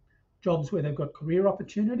jobs where they've got career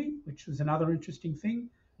opportunity, which was another interesting thing,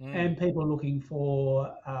 Mm, and people looking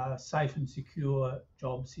for safe and secure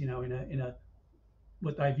jobs, in a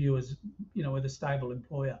what they view as, with a stable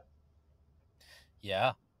employer.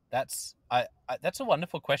 yeah. That's a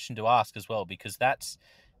wonderful question to ask as well, because that's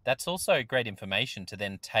also great information to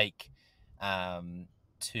then take, um,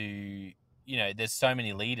 to there's so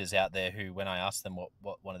many leaders out there who, when I ask them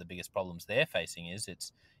what one of the biggest problems they're facing is,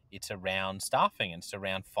 it's around staffing, and it's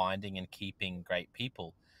around finding and keeping great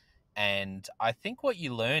people. And I think what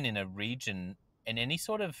you learn in a region, in any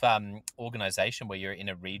sort of organization where you're in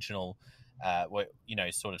a regional,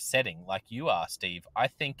 sort of setting like you are, Steve, I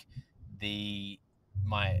think the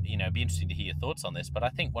my it'd be interesting to hear your thoughts on this, but I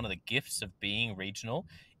think one of the gifts of being regional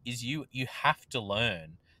is you have to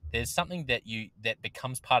learn. There's something that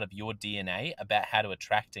becomes part of your DNA about how to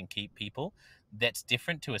attract and keep people that's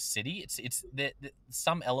different to a city. It's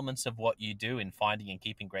some elements of what you do in finding and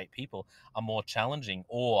keeping great people are more challenging,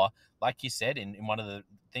 or like you said, in one of the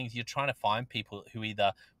things, you're trying to find people who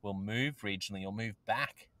either will move regionally or move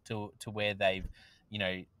back to where they've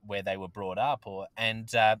where they were brought up.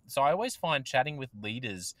 So I always find, chatting with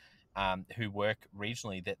leaders who work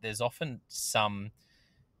regionally, that there's often some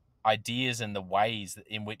ideas and the ways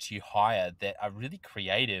in which you hire that are really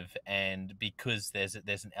creative, and because there's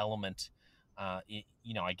an element, I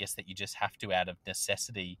guess, that you just have to, out of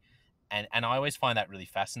necessity. And I always find that really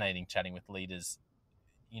fascinating, chatting with leaders.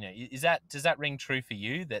 Does that ring true for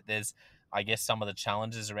you, that there's, I guess, some of the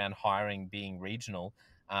challenges around hiring being regional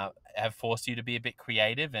have forced you to be a bit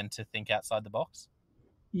creative and to think outside the box?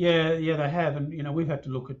 Yeah, yeah, they have, and we've had to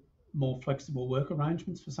look at more flexible work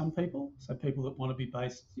arrangements for some people. So people that want to be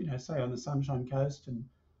based, say on the Sunshine Coast, and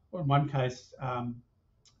or in one case, a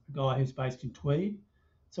guy who's based in Tweed.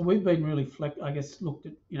 So we've been really I guess, looked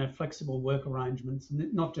at flexible work arrangements,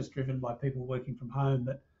 and not just driven by people working from home,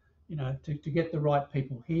 but to get the right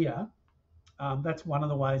people here. That's one of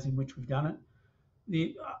the ways in which we've done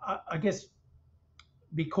it. I guess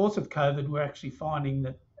because of COVID, we're actually finding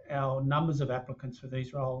that our numbers of applicants for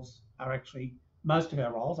these roles are actually, most of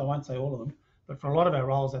our roles, I won't say all of them, but for a lot of our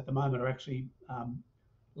roles at the moment, are actually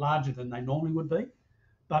larger than they normally would be.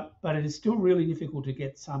 But it is still really difficult to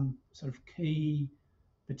get some sort of key,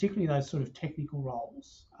 particularly those sort of technical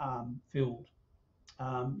roles filled.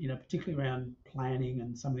 Particularly around planning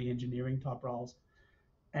and some of the engineering type roles,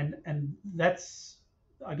 and that's,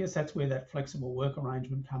 I guess, that's where that flexible work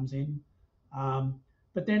arrangement comes in. Um,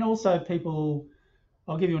 but then also people,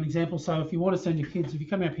 I'll give you an example. So if you want to send your kids, if you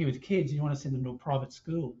come up here with kids and you want to send them to a private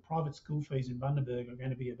school fees in Bundaberg are going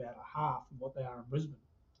to be about a half of what they are in Brisbane.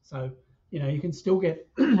 So you can still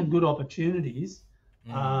get good opportunities,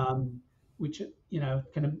 Mm, which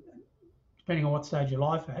can, depending on what stage of your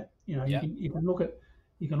life at, yeah. you can look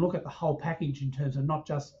at the whole package in terms of not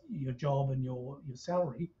just your job and your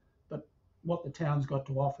salary, but what the town's got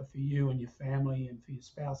to offer for you and your family and for your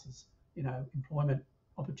spouse's employment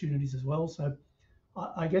opportunities as well. So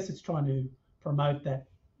I guess it's trying to promote that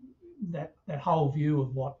whole view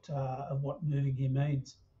of what moving here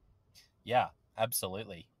means. Yeah,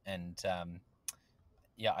 absolutely. And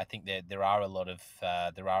yeah, I think there are a lot of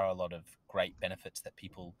great benefits that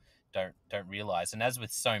people don't realize. And as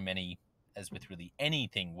with really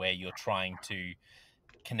anything where you're trying to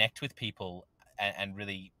connect with people and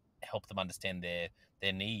really help them understand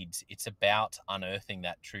their needs, it's about unearthing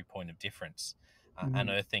that true point of difference, Mm.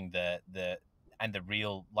 unearthing the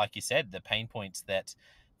real, like you said, the pain points that,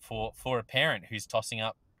 for a parent who's tossing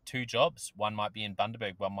up two jobs, one might be in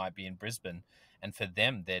Bundaberg, one might be in Brisbane, and for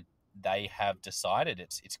them, they have decided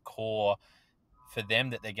it's core for them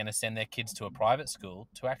that they're going to send their kids to a private school,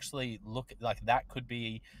 to actually look like that could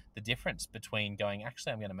be the difference between going,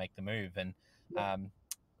 actually, I'm going to make the move. And um,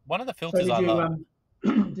 one of the So filters did I you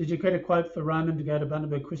love. did you get a quote for Roman to go to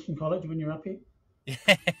Bundaberg Christian College when you're up here?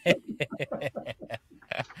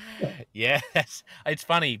 Yes, it's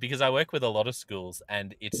funny because I work with a lot of schools,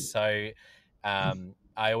 and it's so.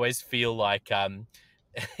 I always feel like,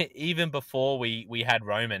 even before we had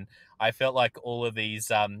Roman, I felt like all of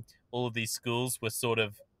these schools were sort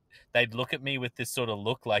of, they'd look at me with this sort of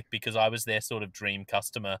look, like, because I was their sort of dream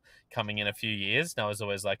customer coming in a few years, and I was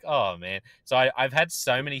always like, oh man. So I've had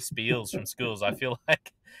so many spiels from schools. I feel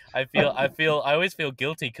like I always feel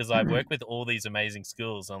guilty because I've worked with all these amazing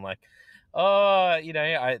schools. I'm like, oh,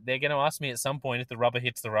 they're going to ask me at some point, if the rubber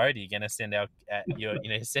hits the road, are you going to send our your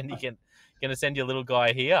send you going to send your little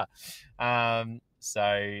guy here?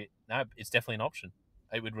 So no, it's definitely an option.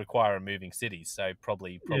 It would require a moving cities, so Yeah,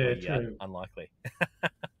 probably true. unlikely.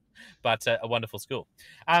 But a wonderful school.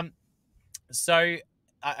 Um, so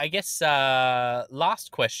I guess,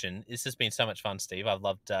 last question. This has been so much fun, Steve. I've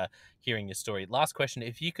loved hearing your story. Last question: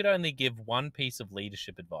 if you could only give one piece of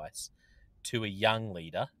leadership advice to a young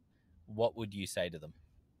leader, what would you say to them?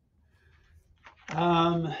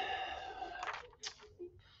 Um,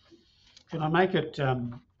 can I make it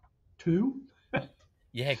two?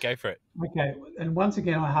 Yeah, go for it. Okay, and once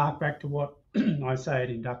again, I hark back to what I say at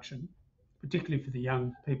induction. particularly for the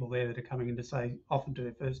young people there that are coming in to say often to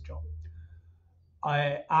their first job.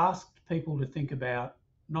 I asked people to think about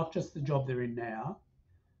not just the job they're in now,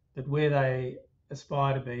 but where they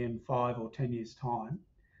aspire to be in 5 or 10 years' time,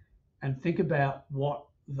 and think about what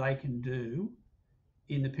they can do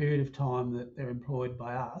in the period of time that they're employed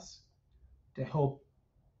by us to help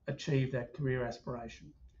achieve that career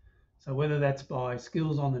aspiration. So whether that's by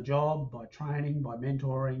skills on the job, by training, by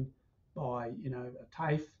mentoring, by a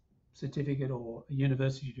TAFE certificate or a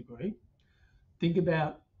university degree, think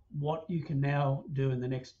about what you can now do in the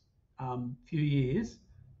next few years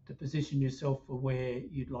to position yourself for where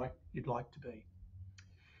you'd like to be.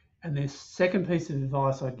 And the second piece of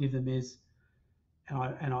advice I'd give them is,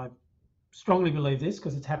 and I strongly believe this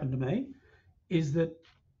because it's happened to me, is that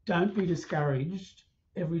don't be discouraged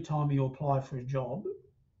every time you apply for a job,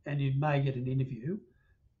 and you may get an interview,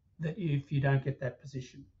 that if you don't get that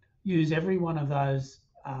position. Use every one of those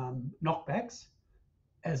knockbacks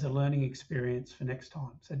as a learning experience for next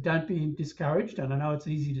time. So don't be discouraged. And I know it's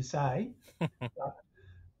easy to say,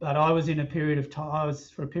 but I was in a period of time.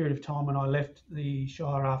 For a period of time when I left the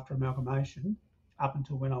Shire after amalgamation, up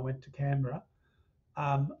until when I went to Canberra.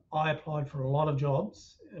 I applied for a lot of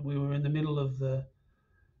jobs. We were in the middle of the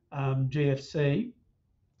GFC,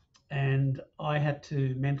 and I had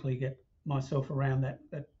to mentally get myself around that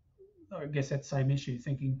I guess that same issue,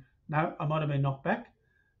 thinking, no, I might have been knocked back,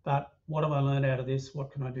 but what have I learned out of this? What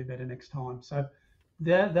can I do better next time? So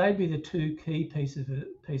they'd be the two key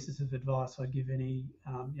pieces of advice I'd give any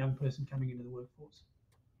young person coming into the workforce.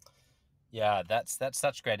 Yeah, that's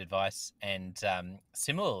such great advice. And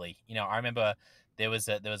similarly, I remember there was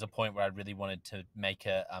a point where I really wanted to make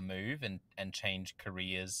a move and change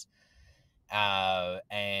careers.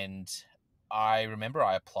 And I remember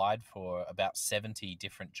I applied for about 70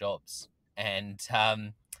 different jobs, and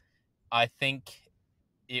I think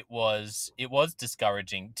it was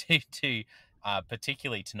discouraging to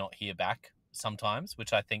particularly to not hear back sometimes,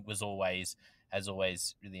 which I think has always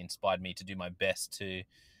really inspired me to do my best to,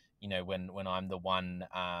 when I'm the one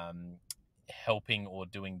helping or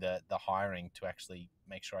doing the hiring, to actually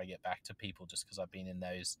make sure I get back to people, just because I've been in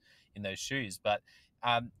those shoes. But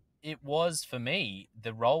it was, for me,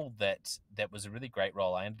 the role that was a really great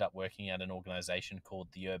role. I ended up working at an organization called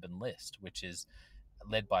the Urban List, which is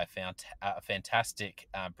led by a fantastic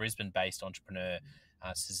Brisbane-based entrepreneur,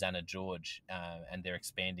 Susanna George, and they're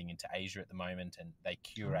expanding into Asia at the moment, and they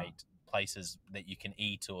curate places that you can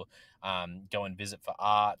eat or go and visit for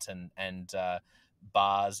art and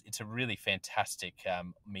bars. It's a really fantastic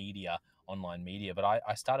online media. But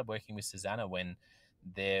I started working with Susanna when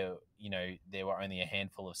there were only a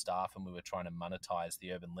handful of staff, and we were trying to monetize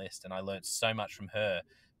the Urban List, and I learned so much from her.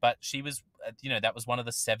 But she was, that was one of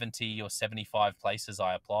the 70 or 75 places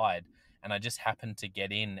I applied, and I just happened to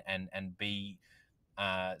get in and be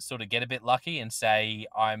sort of get a bit lucky and say,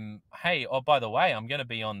 hey, oh, by the way, I'm going to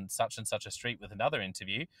be on such and such a street with another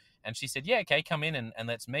interview. And she said, yeah, okay, come in and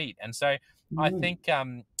let's meet. And so I think,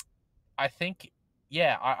 I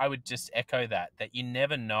would just echo that you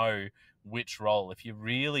never know which role, if you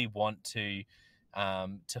really want to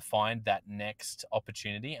find that next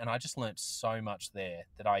opportunity. And I just learnt so much there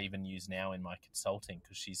that I even use now in my consulting,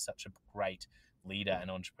 because she's such a great leader and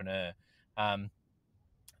entrepreneur.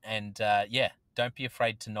 Don't be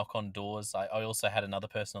afraid to knock on doors. I also had another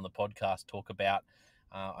person on the podcast talk about,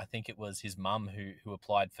 I think it was his mum who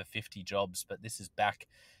applied for 50 jobs, but this is back,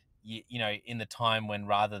 in the time when,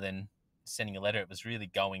 rather than sending a letter, it was really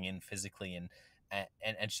going in physically, and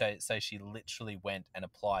so she literally went and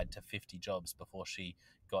applied to 50 jobs before she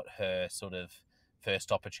got her sort of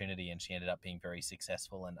first opportunity, and she ended up being very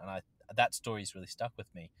successful. And that story's really stuck with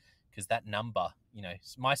me, because that number,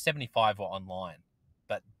 my 75 were online,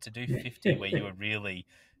 but to do 50 where you were really,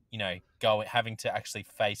 having to actually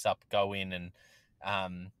face up, go in, and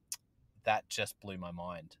that just blew my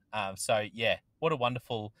mind. So yeah, what a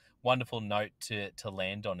wonderful note to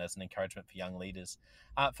land on as an encouragement for young leaders.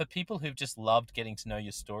 For people who've just loved getting to know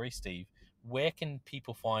your story, Steve, where can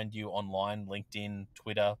people find you online? LinkedIn,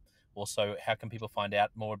 Twitter. Also, how can people find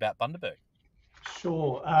out more about Bundaberg?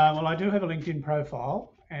 Sure. Well, I do have a LinkedIn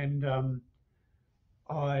profile, and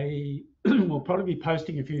I will probably be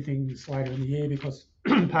posting a few things later in the year because,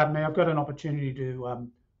 pardon me, I've got an opportunity to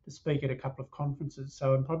speak at a couple of conferences.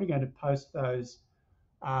 So I'm probably going to post those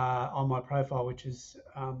on my profile, which is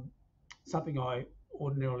something I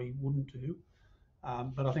ordinarily wouldn't do.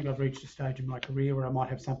 But I think I've reached a stage in my career where I might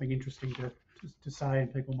have something interesting to say,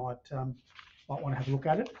 and people might want to have a look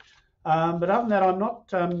at it. But other than that,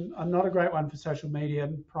 I'm not a great one for social media,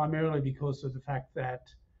 primarily because of the fact that,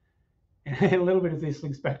 and a little bit of this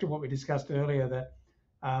links back to what we discussed earlier, that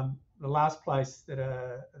the last place that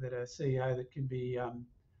a CEO that can be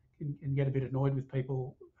can get a bit annoyed with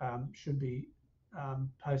people should be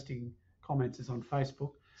posting comments is on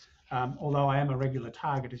Facebook. Although I am a regular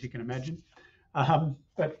target, as you can imagine.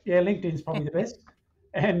 But yeah, LinkedIn's probably the best.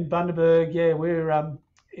 And Bundaberg, yeah, we're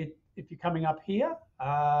if you're coming up here,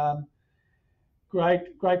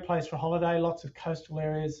 great place for a holiday. Lots of coastal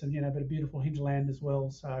areas, and but a beautiful hinterland as well.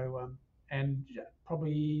 So and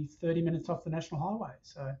probably 30 minutes off the national highway.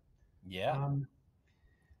 So yeah.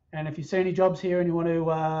 And if you see any jobs here and you want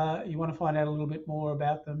to find out a little bit more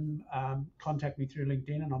about them, contact me through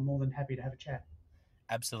LinkedIn, and I'm more than happy to have a chat.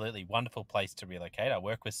 Absolutely. Wonderful place to relocate. I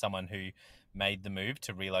work with someone who made the move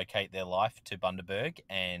to relocate their life to Bundaberg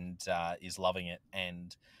and is loving it.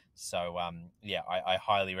 And so, I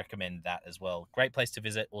highly recommend that as well. Great place to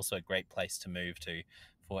visit. Also a great place to move to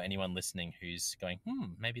for anyone listening who's going,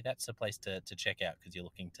 maybe that's a place to check out because you're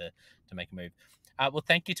looking to make a move. Well,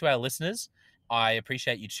 thank you to our listeners. I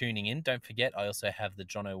appreciate you tuning in. Don't forget, I also have the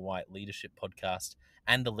John O'White Leadership Podcast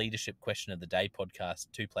and the Leadership Question of the Day podcast,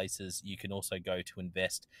 2 places you can also go to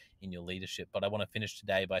invest in your leadership. But I want to finish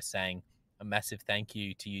today by saying a massive thank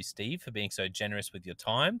you to you, Steve, for being so generous with your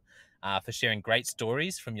time, for sharing great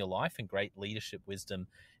stories from your life and great leadership wisdom,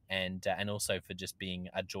 and also for just being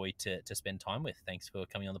a joy to spend time with. Thanks for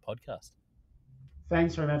coming on the podcast.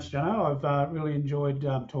 Thanks very much, Jono. I've really enjoyed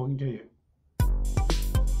talking to you.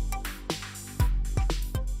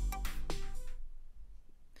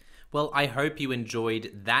 Well, I hope you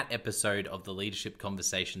enjoyed that episode of the Leadership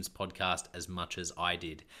Conversations podcast as much as I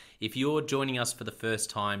did. If you're joining us for the first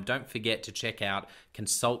time, don't forget to check out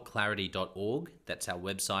consultclarity.org. That's our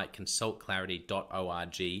website,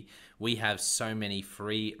 consultclarity.org. We have so many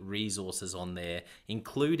free resources on there,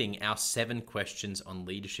 including our 7 Questions on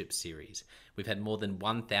Leadership series. We've had more than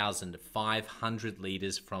 1,500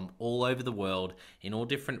 leaders from all over the world in all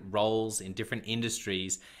different roles, in different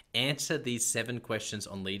industries, answer these 7 questions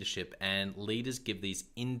on leadership, and leaders give these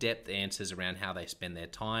in-depth answers around how they spend their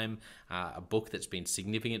time, a book that's been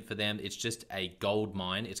significant for them. It's just a gold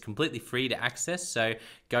mine. It's completely free to access, so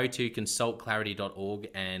go to consultclarity.org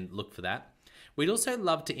and look for that. We'd also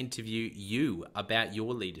love to interview you about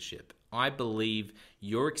your leadership. I believe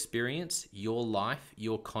your experience, your life,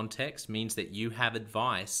 your context means that you have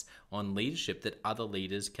advice on leadership that other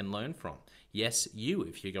leaders can learn from. Yes, you,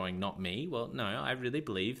 if you're going, not me, well, no, I really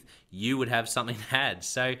believe you would have something to add.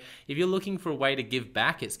 So if you're looking for a way to give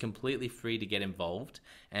back, it's completely free to get involved.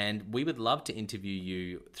 And we would love to interview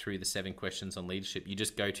you through the 7 Questions on Leadership. You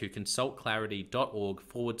just go to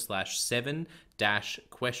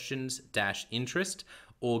consultclarity.org/7-questions-interest,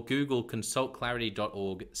 or Google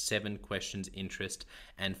consultclarity.org 7 questions interest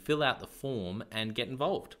and fill out the form and get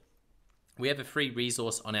involved. We have a free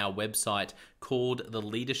resource on our website called the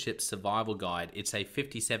Leadership Survival Guide. It's a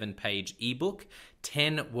 57-page ebook,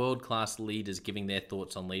 10 world-class leaders giving their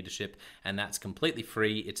thoughts on leadership, and that's completely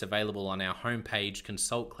free. It's available on our homepage,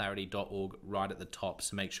 consultclarity.org, right at the top,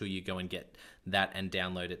 so make sure you go and get that and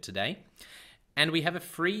download it today. And we have a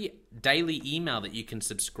free daily email that you can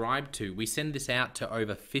subscribe to. We send this out to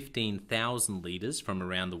over 15,000 leaders from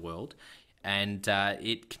around the world. And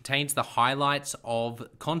it contains the highlights of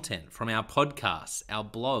content from our podcasts, our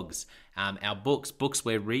blogs, our books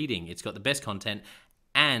we're reading. It's got the best content,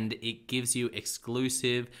 and it gives you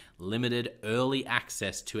exclusive, limited, early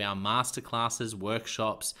access to our masterclasses,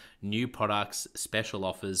 workshops, new products, special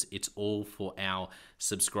offers. It's all for our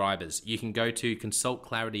subscribers. You can go to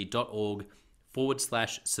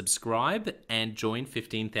consultclarity.org/subscribe and join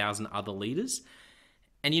 15,000 other leaders.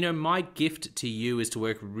 And my gift to you is to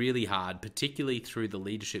work really hard, particularly through the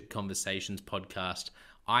Leadership Conversations podcast.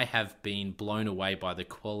 I have been blown away by the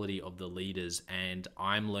quality of the leaders, and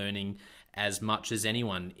I'm learning as much as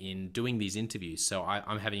anyone in doing these interviews. So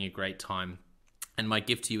I'm having a great time. And my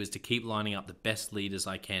gift to you is to keep lining up the best leaders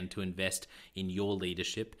I can to invest in your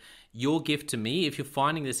leadership. Your gift to me, if you're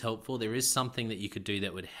finding this helpful, there is something that you could do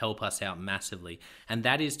that would help us out massively. And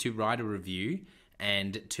that is to write a review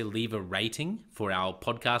and to leave a rating for our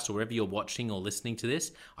podcast or wherever you're watching or listening to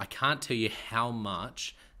this. I can't tell you how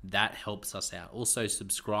much that helps us out. Also,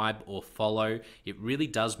 subscribe or follow. It really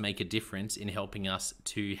does make a difference in helping us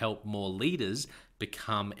to help more leaders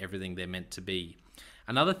become everything they're meant to be.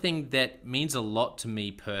 Another thing that means a lot to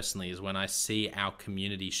me personally is when I see our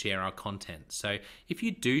community share our content. So if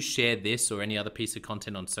you do share this or any other piece of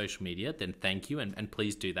content on social media, then thank you, and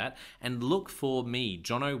please do that. And look for me,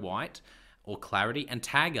 John O'White, or Clarity, and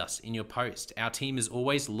tag us in your post. Our team is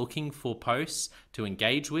always looking for posts to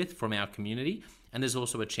engage with from our community, and there's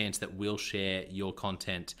also a chance that we'll share your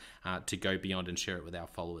content to go beyond and share it with our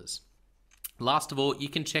followers. Last of all, you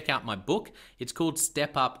can check out my book. It's called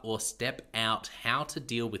Step Up or Step Out: How to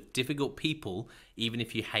Deal with Difficult People Even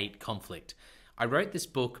If You Hate Conflict. I wrote this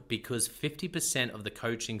book because 50% of the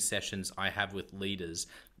coaching sessions I have with leaders,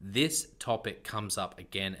 this topic comes up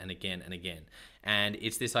again and again and again. And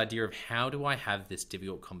it's this idea of, how do I have this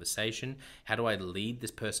difficult conversation? How do I lead this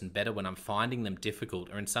person better when I'm finding them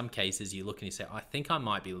difficult? Or in some cases, you look and you say, I think I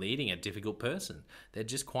might be leading a difficult person. They're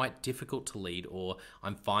just quite difficult to lead, or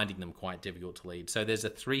I'm finding them quite difficult to lead. So there's a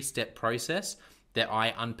 3-step process that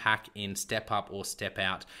I unpack in Step Up or Step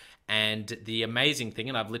Out. And the amazing thing,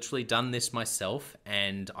 and I've literally done this myself,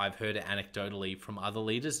 and I've heard it anecdotally from other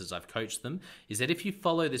leaders as I've coached them, is that if you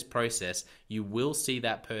follow this process, you will see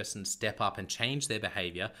that person step up and change their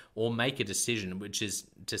behavior or make a decision, which is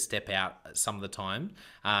to step out some of the time.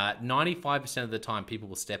 95% of the time, people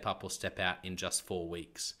will step up or step out in just 4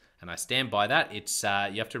 weeks. And I stand by that. It's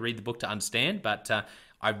you have to read the book to understand, but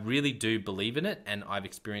I really do believe in it, and I've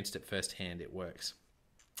experienced it firsthand. It works.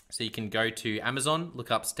 So you can go to Amazon,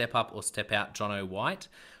 look up Step Up or Step Out John O. White,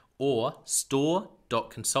 or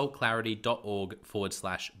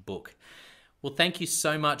store.consultclarity.org/book. Well, thank you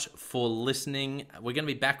so much for listening. We're going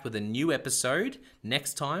to be back with a new episode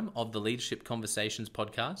next time of the Leadership Conversations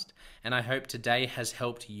podcast. And I hope today has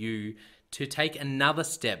helped you to take another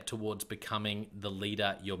step towards becoming the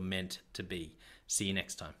leader you're meant to be. See you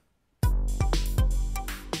next time.